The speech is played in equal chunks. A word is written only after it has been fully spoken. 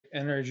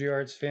Energy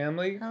Arts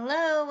family.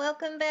 Hello,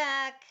 welcome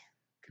back.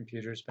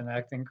 Computer's been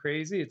acting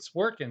crazy. It's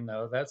working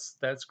though. That's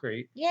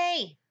great.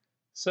 Yay.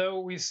 So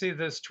we see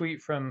this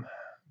tweet from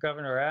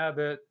Governor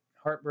Abbott: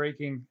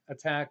 heartbreaking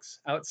attacks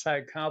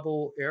outside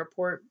Kabul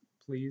airport.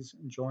 Please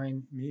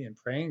join me in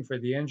praying for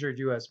the injured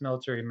U.S.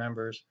 military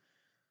members,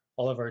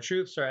 all of our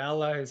troops, our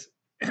allies,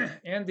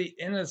 and the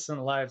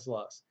innocent lives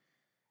lost.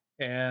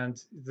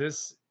 And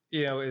this,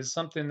 is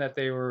something that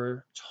they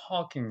were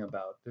talking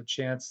about, the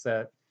chance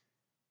that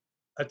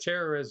a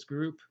terrorist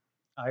group,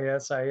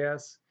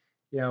 ISIS,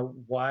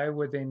 why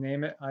would they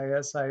name it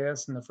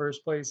ISIS in the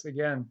first place?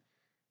 Again,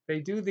 they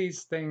do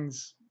these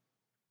things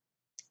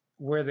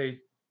where they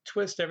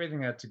twist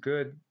everything that's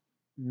good,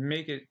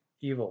 make it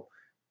evil.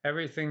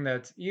 Everything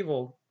that's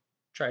evil,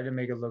 try to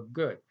make it look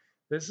good.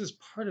 This is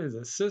part of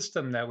the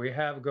system that we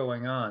have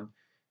going on.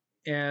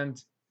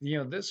 And,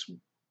 this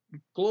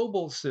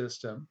global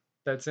system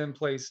that's in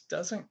place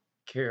doesn't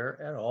care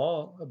at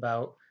all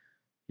about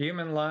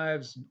human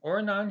lives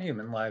or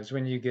non-human lives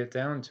when you get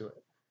down to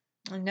it.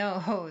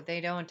 No,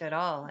 they don't at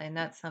all. And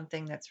that's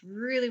something that's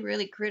really,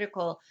 really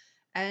critical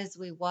as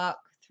we walk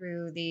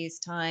through these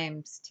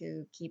times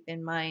to keep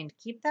in mind.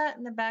 Keep that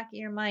in the back of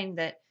your mind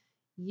that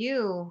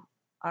you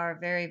are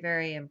very,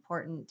 very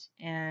important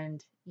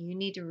and you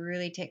need to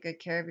really take good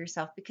care of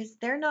yourself because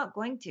they're not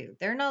going to.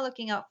 They're not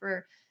looking out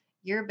for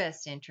your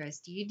best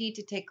interest. You need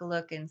to take a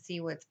look and see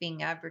what's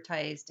being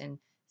advertised and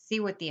see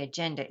what the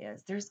agenda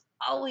is. There's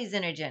always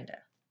an agenda.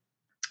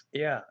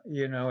 Yeah,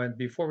 and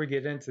before we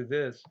get into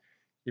this,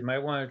 you might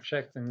want to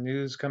check the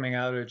news coming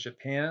out of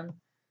Japan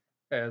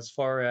as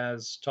far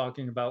as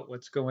talking about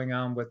what's going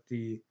on with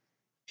the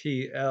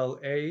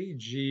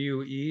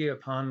PLAGUE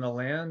upon the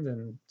land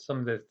and some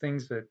of the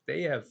things that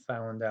they have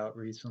found out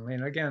recently.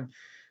 And again,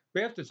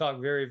 we have to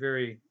talk very,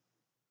 very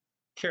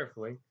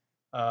carefully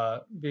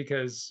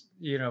because,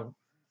 here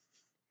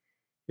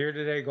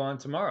today, gone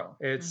tomorrow.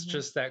 It's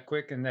just that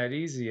quick and that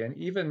easy. And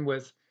even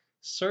with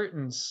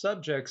certain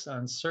subjects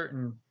on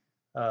certain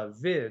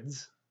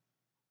vids,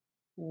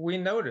 we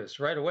notice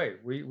right away,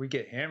 we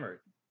get hammered.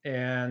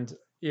 And,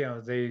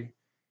 they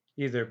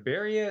either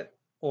bury it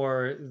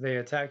or they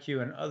attack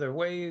you in other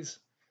ways.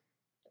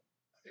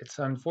 It's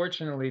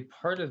unfortunately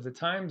part of the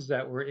times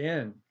that we're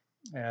in,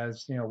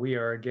 as, we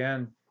are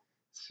again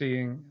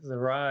seeing the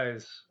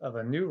rise of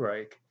a new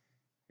Reich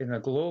in a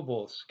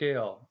global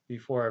scale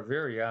before our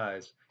very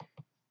eyes.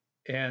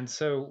 And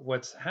so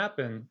what's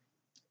happened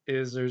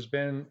is there's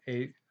been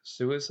a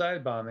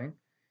suicide bombing,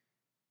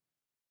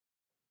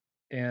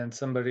 and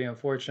somebody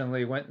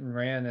unfortunately went and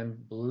ran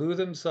and blew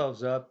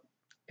themselves up.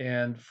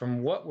 And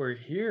from what we're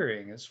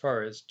hearing, as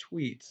far as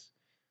tweets,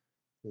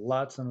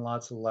 lots and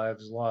lots of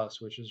lives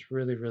lost, which is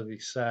really, really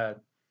sad.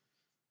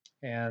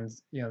 And,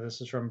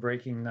 this is from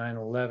Breaking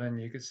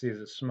 9/11. You could see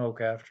the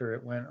smoke after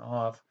it went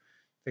off.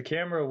 The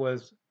camera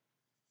was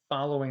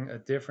following a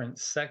different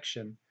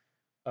section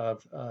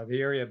of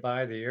the area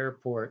by the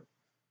airport.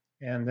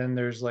 And then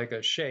there's like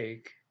a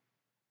shake.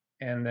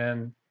 And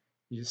then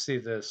you see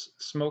this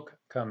smoke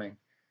coming.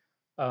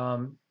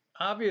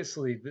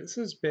 Obviously, this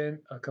has been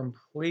a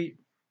complete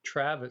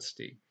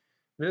travesty.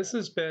 This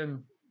has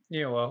been,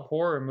 a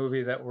horror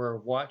movie that we're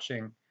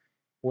watching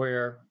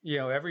where,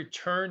 every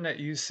turn that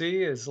you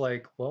see is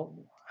like, well,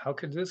 how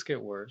could this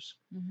get worse?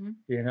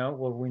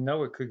 Well, we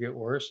know it could get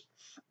worse.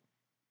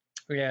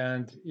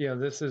 And,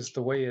 this is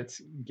the way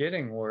it's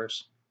getting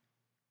worse.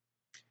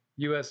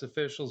 U.S.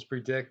 officials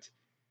predict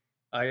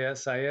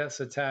ISIS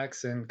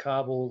attacks in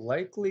Kabul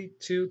likely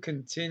to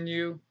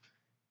continue.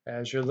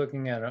 As you're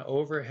looking at an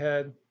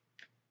overhead,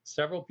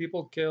 several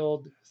people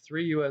killed,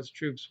 3 U.S.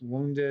 troops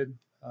wounded.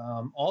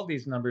 All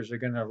these numbers are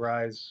going to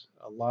rise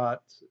a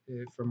lot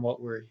from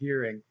what we're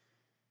hearing.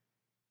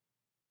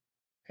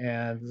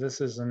 And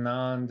this is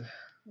Anand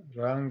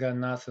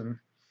Ranganathan,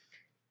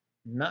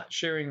 not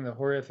sharing the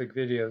horrific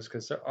videos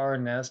because there are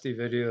nasty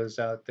videos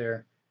out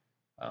there.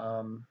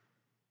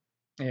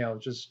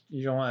 Just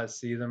you don't want to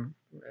see them,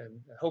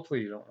 and hopefully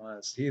you don't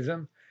want to see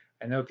them.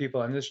 I know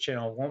people on this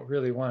channel won't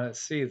really want to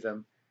see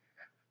them,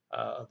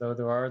 though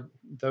there are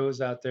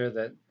those out there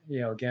that,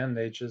 again,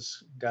 they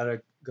just got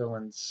to go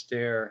and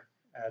stare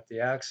at the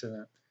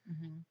accident.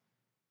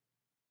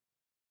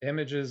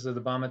 Images of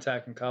the bomb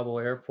attack in Kabul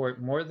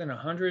airport, more than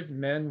 100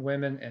 men,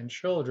 women, and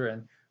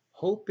children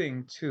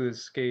hoping to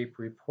escape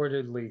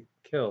reportedly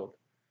killed.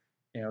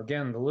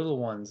 Again, the little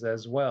ones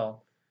as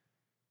well.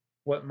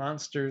 What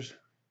monsters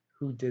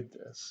who did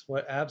this?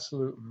 What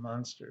absolute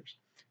monsters.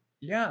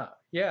 Yeah.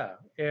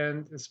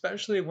 And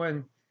especially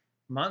when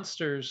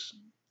monsters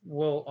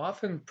will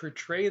often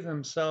portray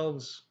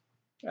themselves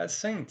as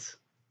saints.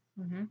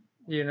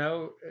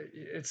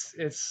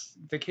 It's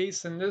the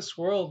case in this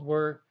world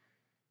where,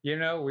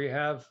 we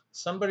have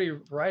somebody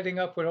riding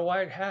up with a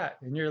white hat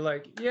and you're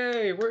like,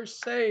 yay, we're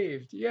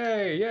saved.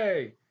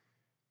 Yay.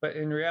 But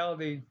in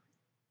reality,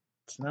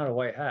 it's not a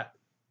white hat.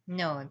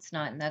 No, it's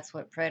not. And that's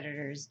what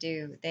predators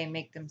do. They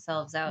make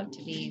themselves out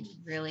to be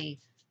really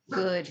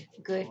good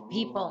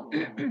people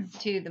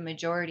to the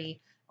majority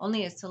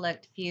only a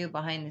select few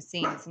behind the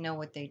scenes know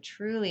what they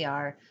truly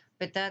are.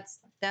 But that's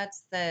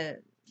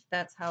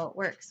how it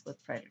works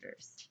with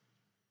predators.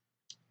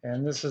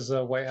 And this is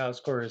a White House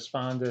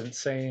correspondent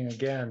saying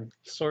again,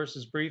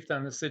 sources briefed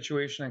on the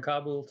situation in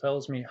Kabul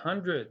tells me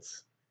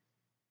hundreds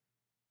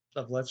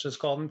of, let's just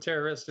call them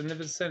terrorists in the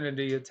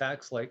vicinity,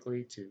 attacks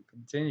likely to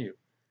continue.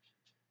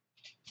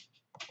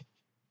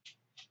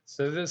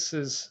 So this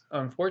is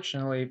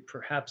unfortunately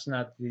perhaps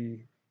not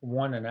the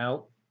one and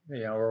out,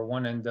 or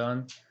one and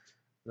done.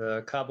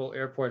 The Kabul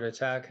airport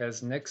attack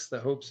has nixed the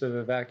hopes of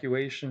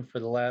evacuation for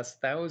the last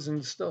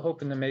thousands still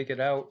hoping to make it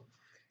out.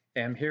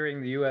 I'm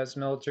hearing the US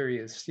military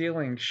is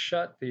sealing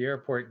shut the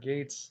airport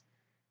gates.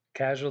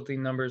 Casualty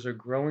numbers are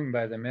growing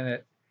by the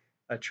minute.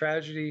 A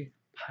tragedy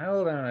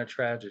piled on a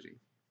tragedy.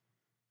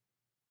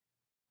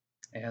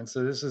 And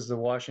so this is the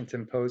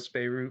Washington Post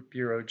Beirut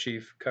bureau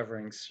chief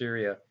covering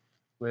Syria,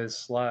 Liz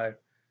Sly.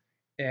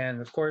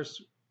 And of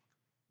course,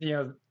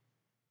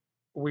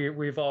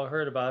 we've all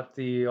heard about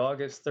the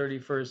August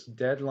 31st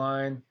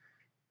deadline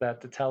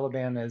that the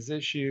Taliban has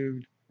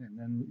issued, and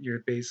then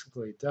you're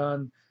basically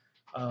done.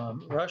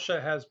 Russia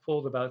has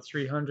pulled about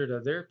 300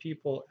 of their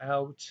people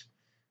out,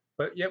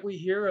 but yet we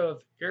hear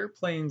of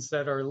airplanes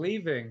that are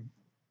leaving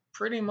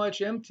pretty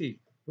much empty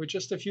with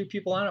just a few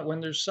people on it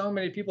when there's so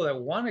many people that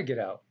want to get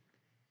out.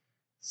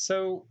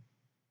 So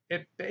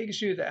it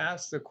begs you to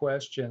ask the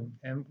question,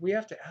 and we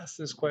have to ask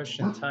this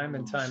question time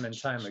and time and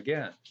time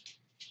again.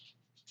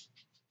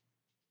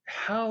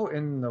 How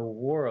in the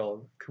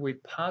world could we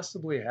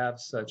possibly have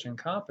such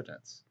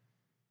incompetence?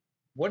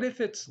 What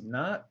if it's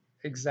not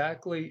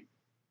exactly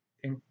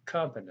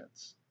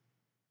incompetence?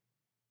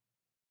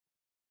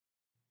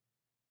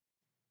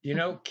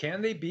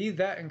 Can they be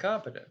that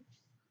incompetent?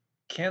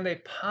 Can they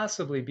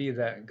possibly be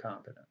that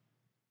incompetent?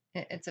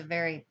 It's a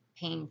very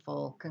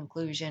painful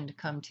conclusion to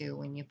come to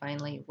when you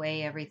finally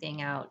weigh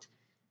everything out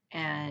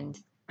and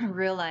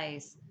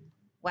realize,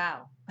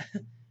 wow,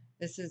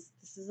 this is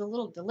a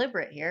little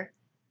deliberate here.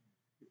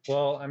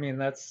 Well, I mean,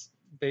 that's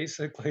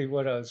basically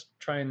what I was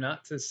trying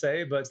not to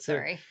say, but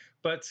to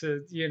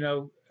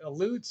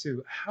allude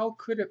to, how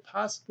could it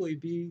possibly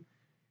be?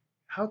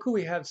 How could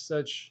we have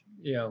such,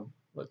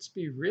 let's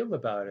be real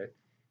about it,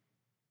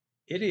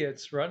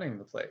 idiots running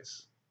the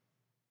place?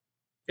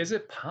 Is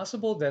it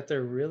possible that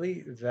they're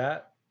really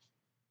that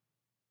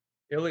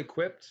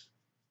ill-equipped,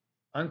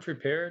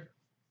 unprepared?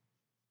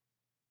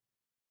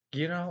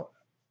 You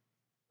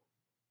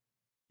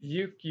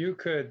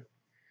could,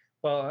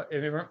 well,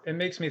 it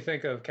makes me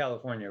think of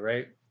California,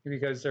 right?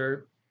 Because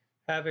they're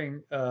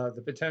having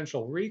the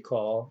potential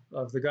recall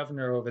of the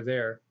governor over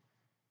there,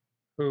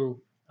 who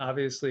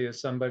obviously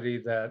is somebody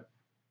that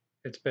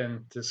it's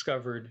been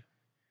discovered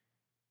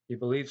he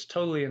believes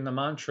totally in the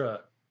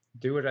mantra,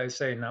 do what I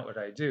say, not what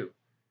I do.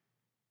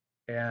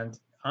 And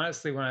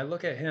honestly, when I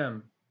look at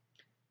him,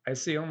 I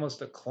see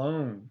almost a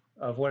clone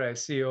of what I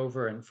see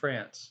over in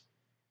France,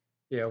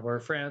 where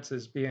France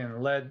is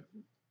being led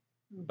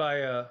by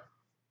a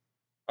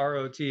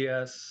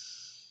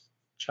ROTS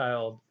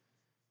child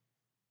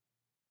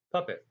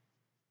puppet.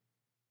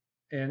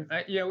 And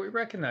we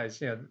recognize,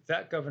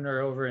 that governor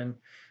over in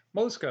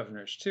most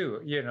governors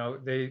too,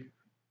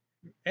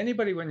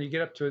 anybody, when you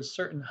get up to a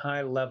certain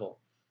high level,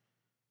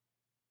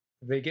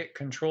 they get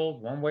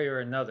controlled one way or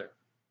another.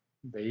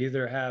 They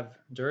either have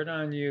dirt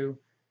on you,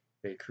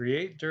 they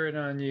create dirt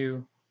on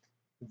you,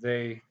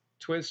 they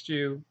twist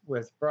you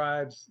with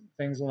bribes,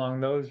 things along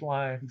those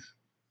lines.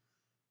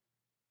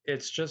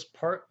 It's just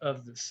part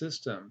of the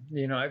system.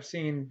 I've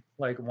seen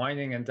like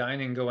whining and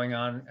dining going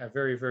on at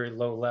very, very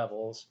low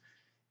levels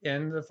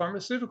in the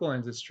pharmaceutical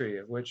industry,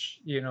 of which,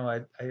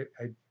 I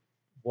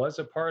was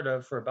a part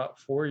of for about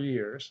 4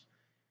 years.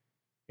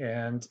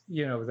 And,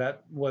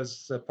 that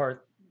was the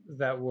part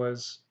that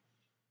was,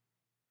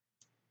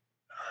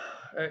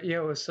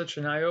 it was such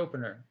an eye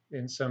opener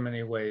in so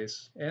many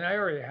ways. And I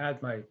already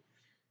had my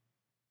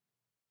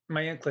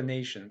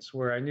inclinations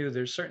where I knew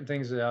there's certain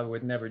things that I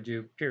would never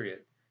do, period.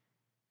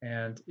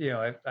 And,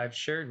 I've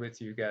shared with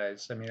you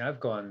guys, I mean,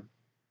 I've gone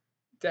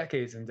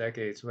decades and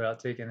decades without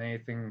taking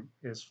anything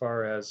as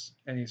far as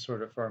any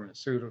sort of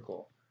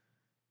pharmaceutical,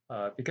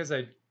 because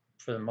I,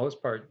 for the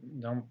most part,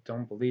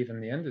 don't believe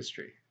in the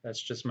industry. That's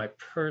just my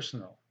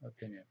personal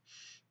opinion.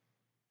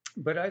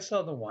 But I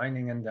saw the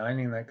whining and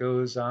dining that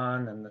goes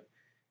on, and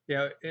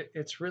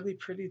it's really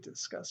pretty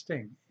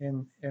disgusting.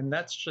 And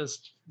that's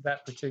just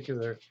that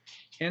particular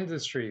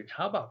industry.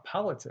 How about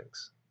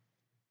politics?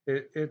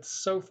 It's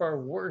so far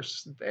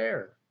worse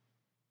there.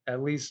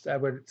 At least I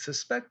would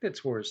suspect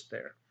it's worse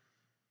there.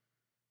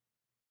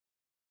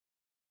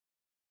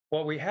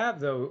 What we have,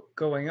 though,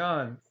 going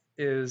on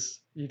is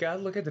you got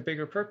to look at the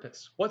bigger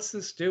purpose. What's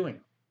this doing?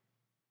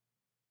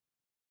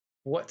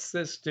 What's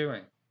this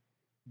doing?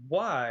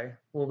 Why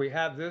will we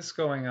have this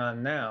going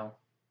on now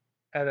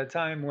at a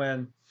time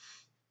when,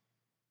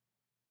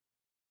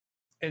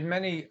 in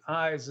many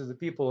eyes of the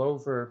people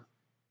over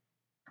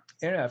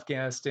in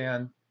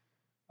Afghanistan,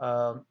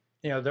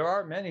 there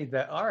are many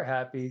that are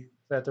happy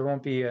that there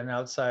won't be an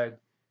outside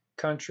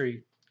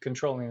country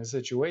controlling the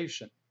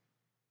situation.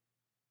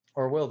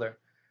 Or will there?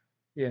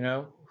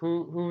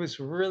 Who is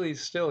really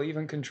still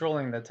even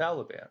controlling the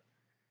Taliban?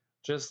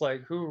 Just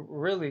like who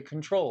really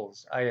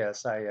controls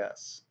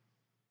ISIS?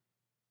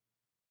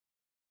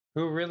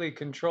 Who really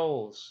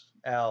controls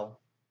Al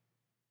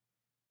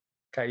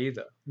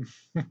Qaeda?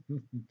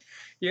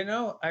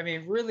 I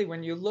mean, really,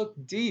 when you look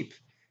deep,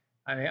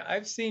 I mean,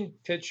 I've seen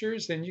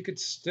pictures, and you could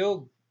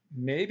still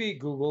maybe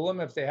Google them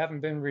if they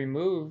haven't been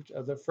removed,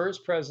 of the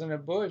first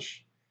President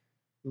Bush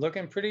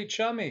looking pretty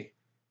chummy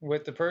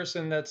with the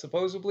person that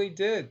supposedly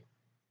did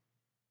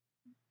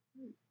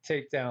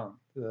take down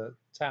the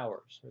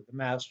towers, or the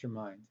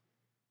mastermind,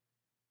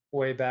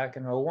 way back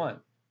in '01.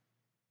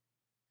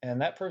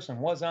 And that person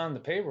was on the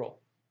payroll.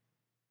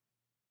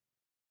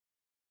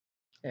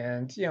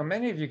 And,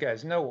 many of you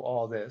guys know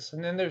all this.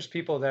 And then there's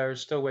people that are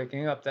still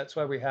waking up. That's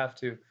why we have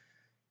to,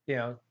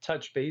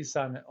 touch base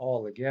on it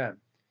all again.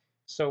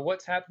 So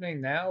what's happening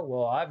now?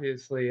 Well,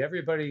 obviously,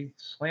 everybody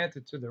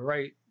slanted to the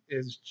right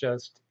is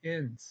just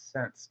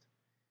incensed,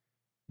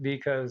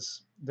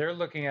 because they're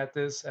looking at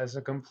this as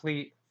a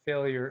complete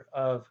failure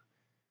of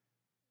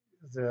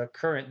the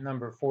current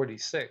number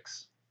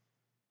 46.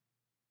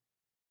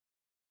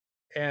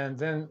 And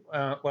then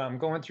when I'm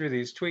going through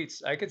these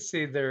tweets, I could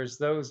see there's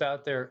those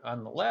out there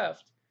on the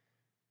left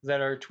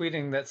that are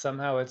tweeting that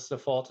somehow it's the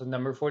fault of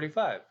number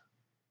 45.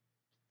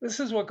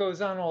 This is what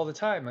goes on all the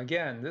time.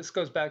 Again, this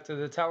goes back to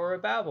the Tower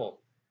of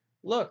Babel.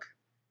 Look,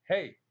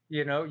 hey,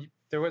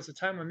 there was a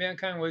time when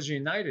mankind was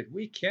united.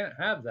 We can't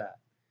have that.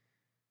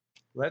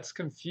 Let's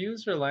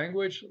confuse their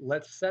language.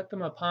 Let's set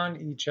them upon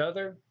each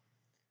other.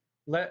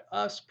 Let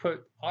us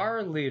put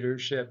our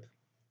leadership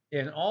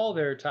in all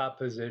their top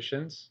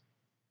positions.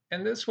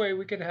 And this way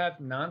we could have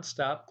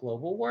nonstop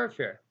global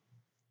warfare.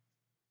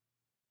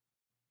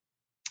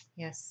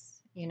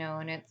 Yes,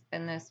 and it's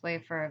been this way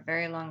for a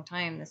very long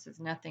time. This is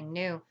nothing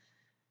new.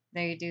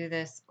 They do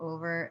this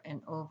over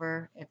and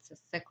over. It's a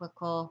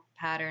cyclical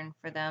pattern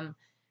for them.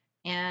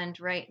 And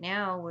right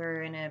now,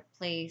 we're in a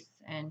place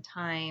and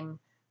time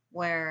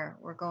where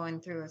we're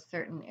going through a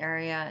certain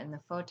area in the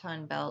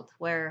photon belt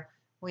where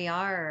we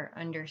are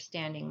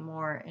understanding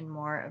more and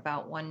more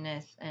about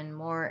oneness and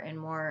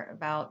more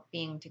about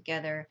being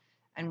together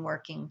and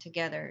working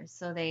together.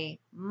 So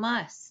they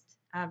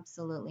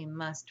absolutely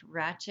must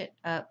ratchet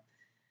up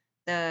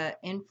the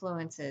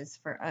influences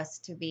for us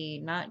to be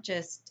not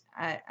just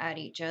at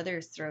each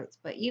other's throats,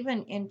 but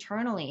even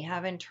internally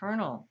have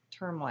internal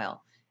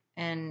turmoil.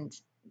 And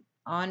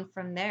on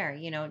from there,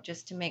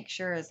 just to make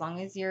sure, as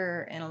long as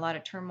you're in a lot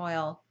of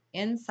turmoil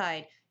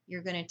inside,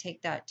 you're going to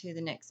take that to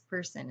the next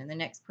person and the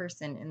next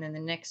person, and then the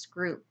next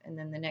group, and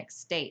then the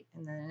next state,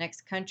 and then the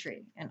next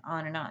country, and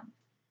on and on.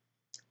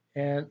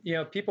 And,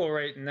 people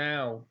right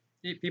now,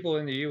 people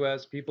in the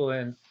US, people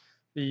in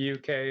the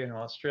UK and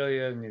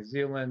Australia and New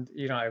Zealand,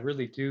 I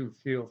really do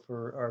feel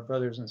for our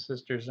brothers and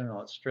sisters in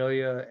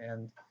Australia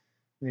and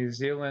New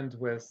Zealand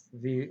with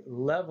the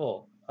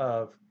level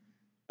of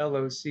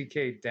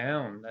LOCK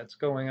down that's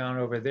going on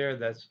over there.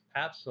 That's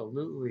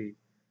absolutely,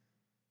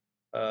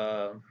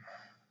 uh,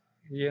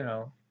 you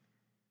know,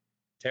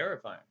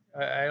 terrifying.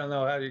 I don't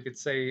know how you could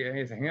say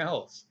anything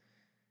else.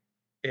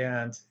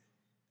 And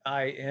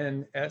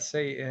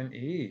INSANE,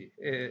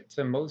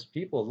 to most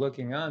people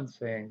looking on,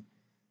 saying,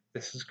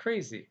 this is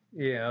crazy.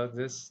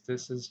 This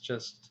is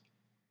just,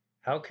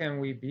 how can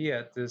we be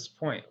at this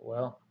point?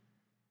 Well,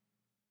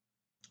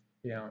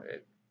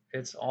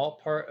 it's all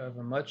part of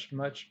a much,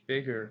 much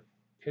bigger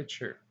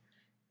picture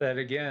that,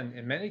 again,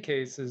 in many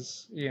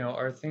cases,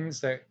 are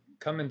things that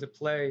come into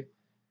play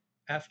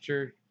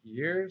after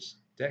years,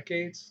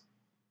 decades,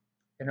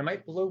 and it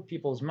might blow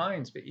people's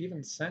minds, but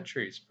even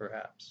centuries,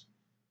 perhaps,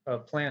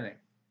 of planning.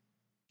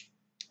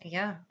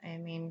 Yeah, I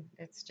mean,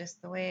 it's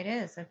just the way it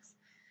is. It's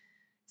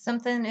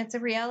a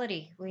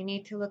reality. We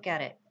need to look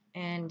at it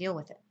and deal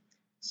with it.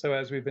 So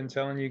as we've been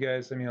telling you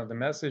guys, the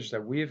message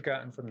that we've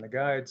gotten from the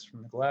guides,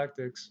 from the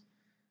galactics,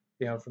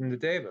 from the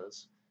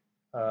devas,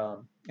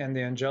 and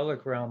the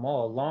angelic realm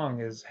all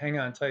along is hang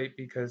on tight,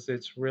 because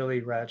it's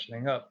really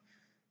ratcheting up.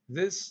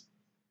 This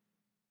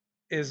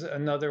is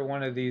another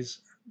one of these,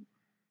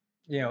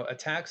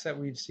 attacks that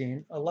we've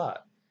seen a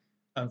lot,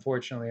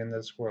 unfortunately, in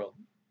this world.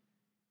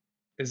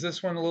 Is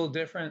this one a little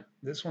different?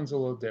 This one's a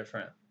little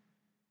different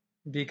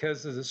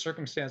because of the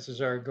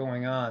circumstances are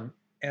going on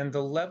and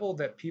the level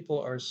that people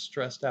are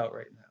stressed out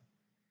right now.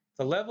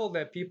 The level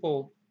that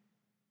people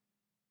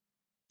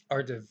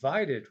are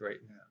divided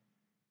right now,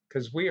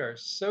 because we are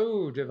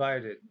so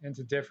divided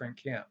into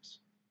different camps.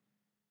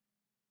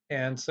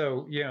 And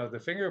so, the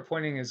finger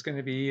pointing is going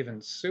to be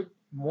even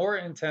more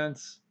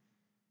intense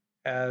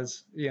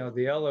as, the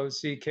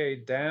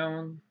LOCK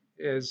down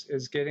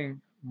is getting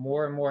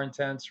more and more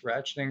intense,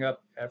 ratcheting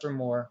up ever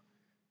more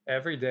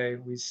every day.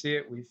 We see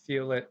it, we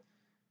feel it.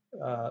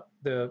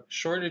 The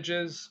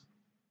shortages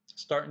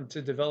starting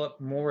to develop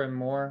more and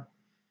more.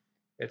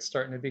 It's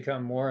starting to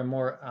become more and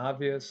more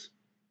obvious.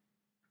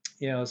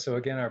 So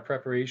again, our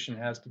preparation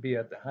has to be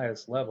at the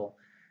highest level.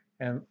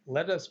 And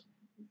let us,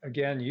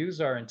 again,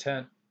 use our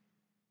intent.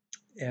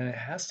 And it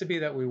has to be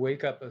that we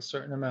wake up a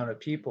certain amount of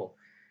people.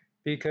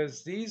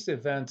 because these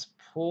events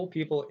pull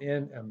people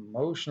in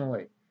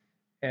emotionally.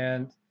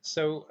 And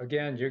so,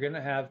 again, you're going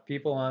to have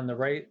people on the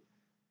right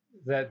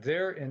that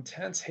their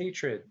intense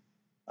hatred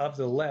of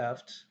the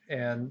left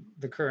and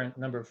the current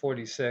number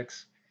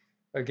 46,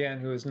 again,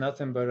 who is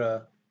nothing but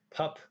a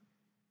puppet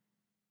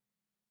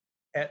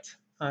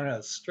on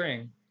a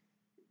string,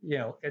 you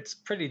know, it's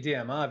pretty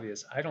damn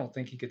obvious. I don't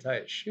think he could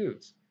tie his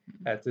shoes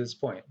at this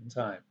point in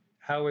time.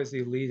 How is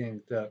he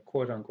leading the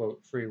quote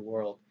unquote free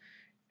world?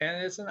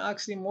 And it's an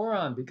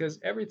oxymoron because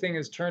everything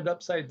is turned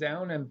upside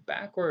down and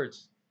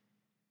backwards.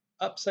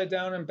 Upside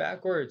down and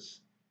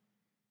backwards.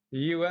 The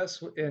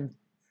US in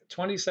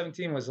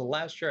 2017 was the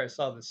last year I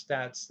saw the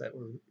stats that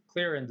were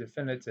clear and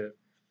definitive.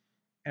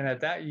 And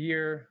at that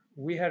year,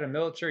 we had a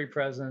military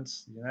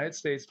presence, the United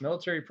States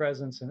military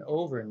presence in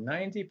over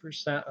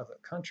 90% of the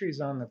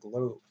countries on the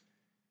globe.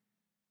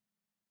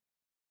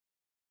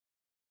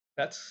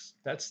 That's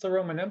the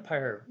Roman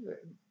Empire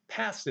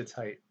past its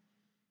height.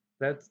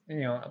 That, you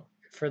know,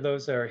 for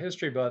those that are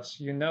history buffs,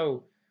 you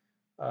know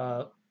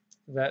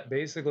that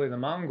basically the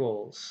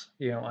Mongols,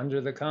 you know,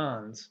 under the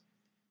Khans,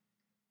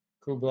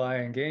 Kublai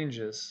and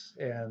Genghis,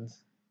 and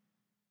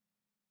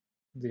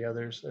the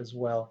others as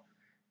well,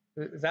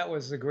 that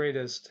was the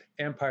greatest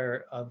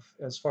empire of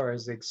as far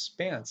as the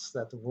expanse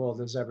that the world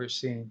has ever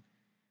seen.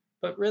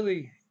 But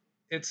really,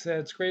 it's at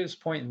its greatest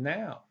point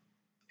now.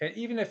 And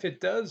even if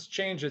it does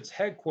change its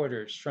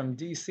headquarters from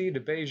DC to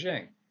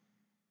Beijing,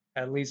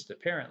 at least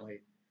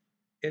apparently,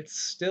 it's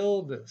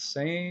still the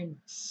same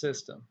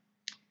system.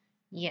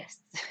 Yes,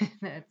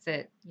 that's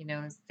it. You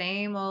know,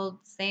 same old,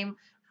 same.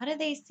 How do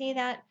they say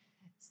that?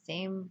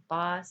 Same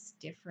boss,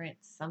 different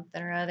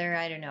something or other.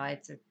 I don't know.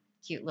 It's a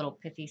cute little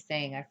pithy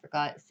saying. I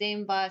forgot.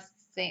 Same boss,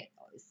 same.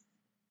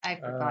 I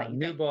forgot you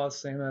New guys.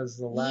 boss, same as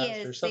the last, or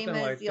Yes, same something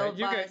as like the that. old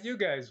boss. You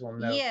guys will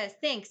know. Yes,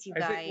 thanks, you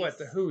I think what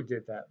the guys. Who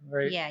did that,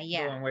 right? Yeah,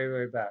 yeah, Going way,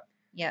 way back.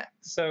 yeah.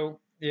 So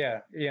yeah,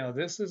 you know,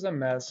 this is a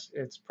mess.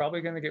 It's probably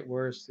going to get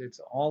worse.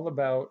 It's all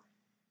about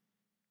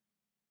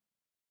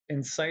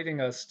inciting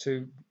us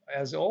to,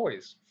 as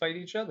always, fight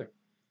each other.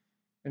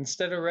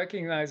 Instead of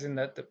recognizing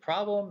that the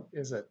problem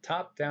is a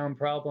top-down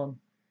problem,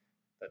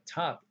 the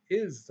top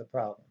is the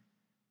problem,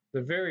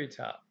 the very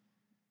top.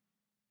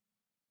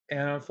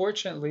 And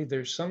unfortunately,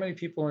 there's so many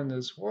people in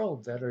this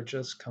world that are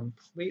just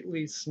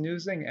completely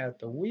snoozing at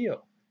the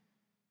wheel,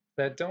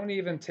 that don't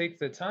even take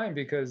the time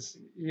because,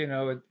 you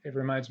know, it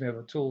reminds me of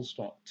a Tool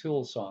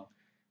song.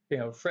 You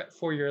know, fret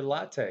for your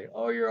latte.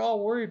 Oh, you're all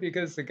worried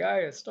because the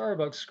guy at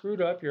Starbucks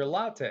screwed up your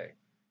latte.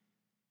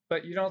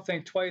 But you don't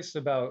think twice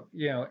about,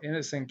 you know,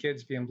 innocent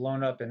kids being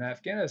blown up in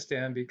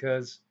Afghanistan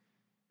because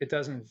it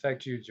doesn't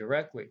affect you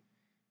directly.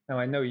 Now,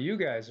 I know you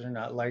guys are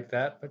not like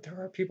that, but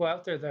there are people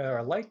out there that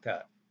are like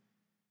that.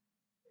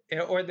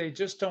 Or they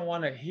just don't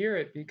want to hear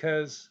it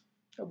because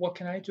what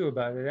can I do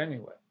about it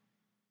anyway?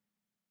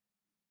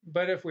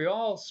 But if we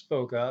all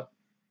spoke up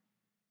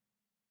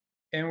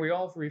and we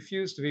all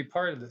refused to be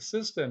part of the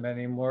system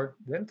anymore,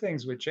 then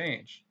things would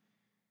change.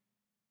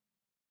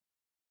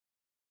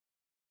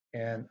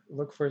 And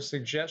look for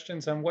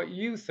suggestions on what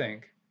you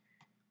think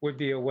would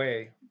be a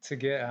way to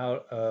get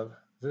out of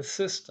the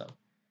system.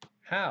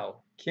 How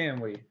can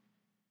we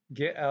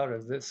get out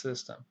of this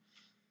system?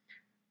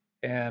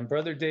 And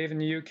Brother Dave in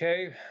the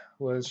UK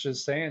was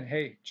just saying,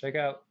 hey, check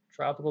out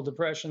Tropical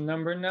Depression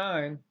number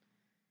 9.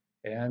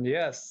 And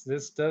yes,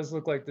 this does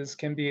look like this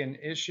can be an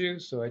issue.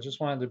 So I just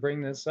wanted to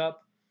bring this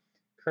up.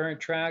 Current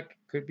track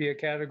could be a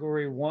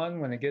category 1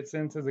 when it gets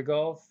into the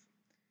Gulf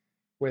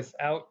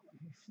without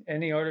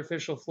any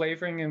artificial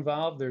flavoring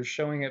involved. They're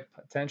showing it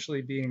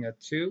potentially being a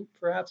 2,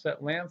 perhaps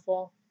at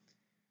landfall.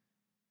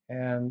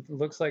 And it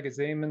looks like it's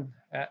aiming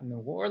at New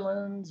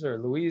Orleans or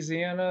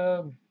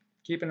Louisiana.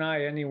 Keep an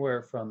eye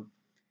anywhere from,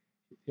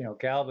 you know,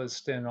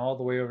 Galveston all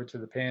the way over to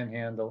the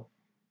Panhandle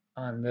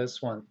on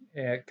this one.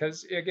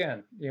 Because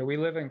again, you know, we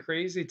live in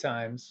crazy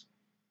times.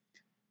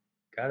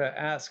 Got to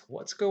ask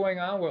what's going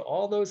on with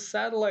all those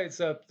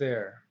satellites up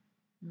there.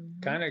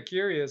 Kind of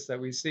curious that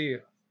we see a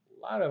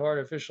lot of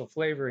artificial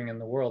flavoring in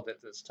the world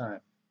at this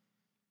time.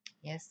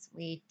 Yes,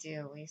 we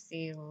do. We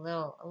see a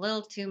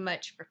little too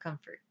much for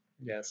comfort.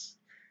 Yes.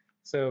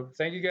 So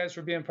thank you guys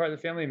for being part of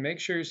the family. Make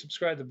sure you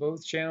subscribe to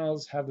both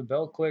channels, have the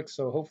bell click,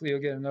 so hopefully you'll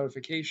get a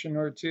notification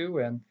or two.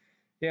 And,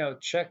 you know,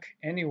 check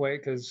anyway,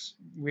 because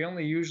we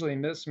only usually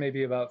miss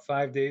maybe about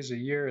 5 days a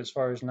year as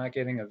far as not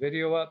getting a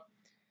video up.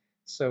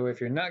 So if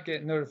you're not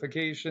getting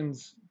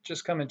notifications,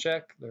 just come and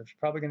check. There's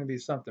probably going to be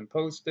something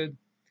posted.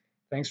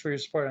 Thanks for your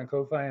support on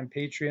Ko-Fi and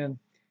Patreon.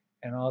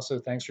 And also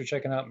thanks for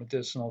checking out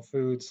Medicinal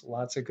Foods.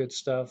 Lots of good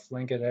stuff.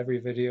 Link at every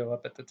video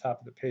up at the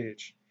top of the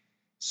page.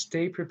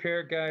 Stay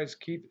prepared, guys.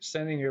 Keep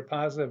sending your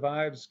positive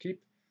vibes. Keep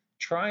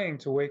trying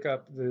to wake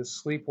up the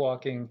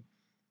sleepwalking,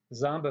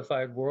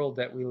 zombified world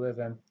that we live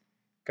in.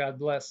 God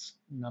bless.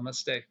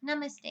 Namaste.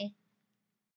 Namaste.